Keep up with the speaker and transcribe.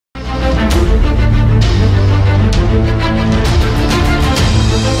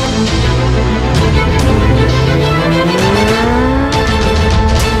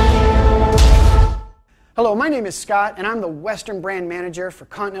name is Scott, and I'm the Western Brand Manager for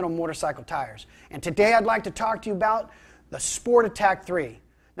Continental Motorcycle Tires. And today I'd like to talk to you about the Sport Attack 3.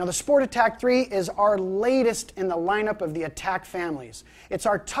 Now, the Sport Attack 3 is our latest in the lineup of the Attack families. It's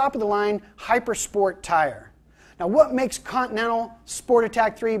our top-of-the-line hypersport tire. Now, what makes Continental Sport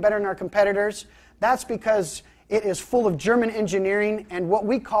Attack 3 better than our competitors? That's because it is full of German engineering and what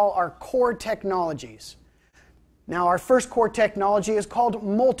we call our core technologies. Now, our first core technology is called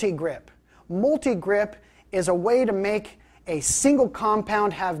MultiGrip. MultiGrip is a way to make a single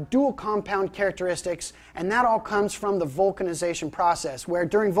compound have dual compound characteristics, and that all comes from the vulcanization process, where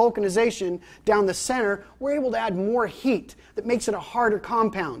during vulcanization down the center, we're able to add more heat that makes it a harder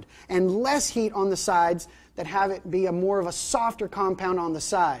compound, and less heat on the sides that have it be more of a softer compound on the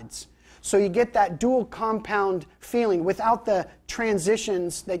sides. So you get that dual compound feeling without the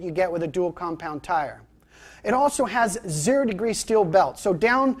transitions that you get with a dual compound tire. It also has 0-degree steel belt. So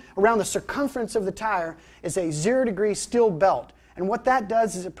down around the circumference of the tire is a 0-degree steel belt. And what that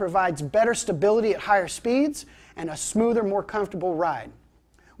does is it provides better stability at higher speeds and a smoother, more comfortable ride.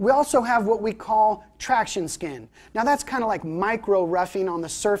 We also have what we call traction skin. Now that's kind of like micro roughing on the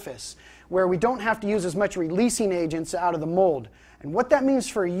surface, where we don't have to use as much releasing agents out of the mold. And what that means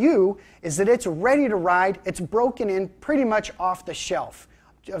for you is that it's ready to ride. It's broken in pretty much off the shelf.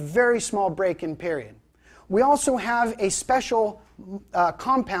 A very small break-in period. We also have a special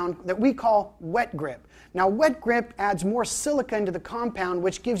compound that we call wet grip. Now, wet grip adds more silica into the compound,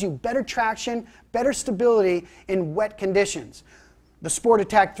 which gives you better traction, better stability in wet conditions. The Sport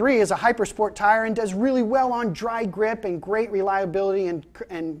Attack 3 is a hypersport tire and does really well on dry grip and great reliability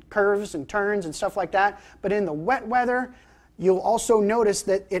and curves and turns and stuff like that. But in the wet weather, you'll also notice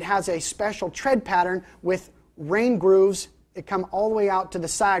that it has a special tread pattern with rain grooves that come all the way out to the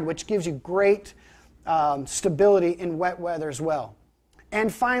side, which gives you great stability in wet weather as well.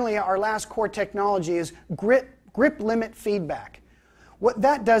 And finally, our last core technology is grip limit feedback. What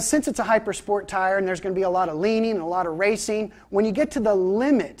that does, since it's a hypersport tire and there's going to be a lot of leaning and a lot of racing, when you get to the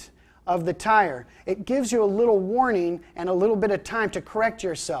limit of the tire, it gives you a little warning and a little bit of time to correct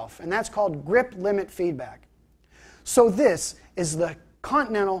yourself, and that's called grip limit feedback. So this is the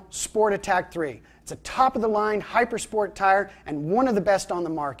Continental Sport Attack 3. It's a top-of-the-line hypersport tire and one of the best on the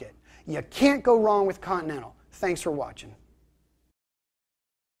market. You can't go wrong with Continental. Thanks for watching.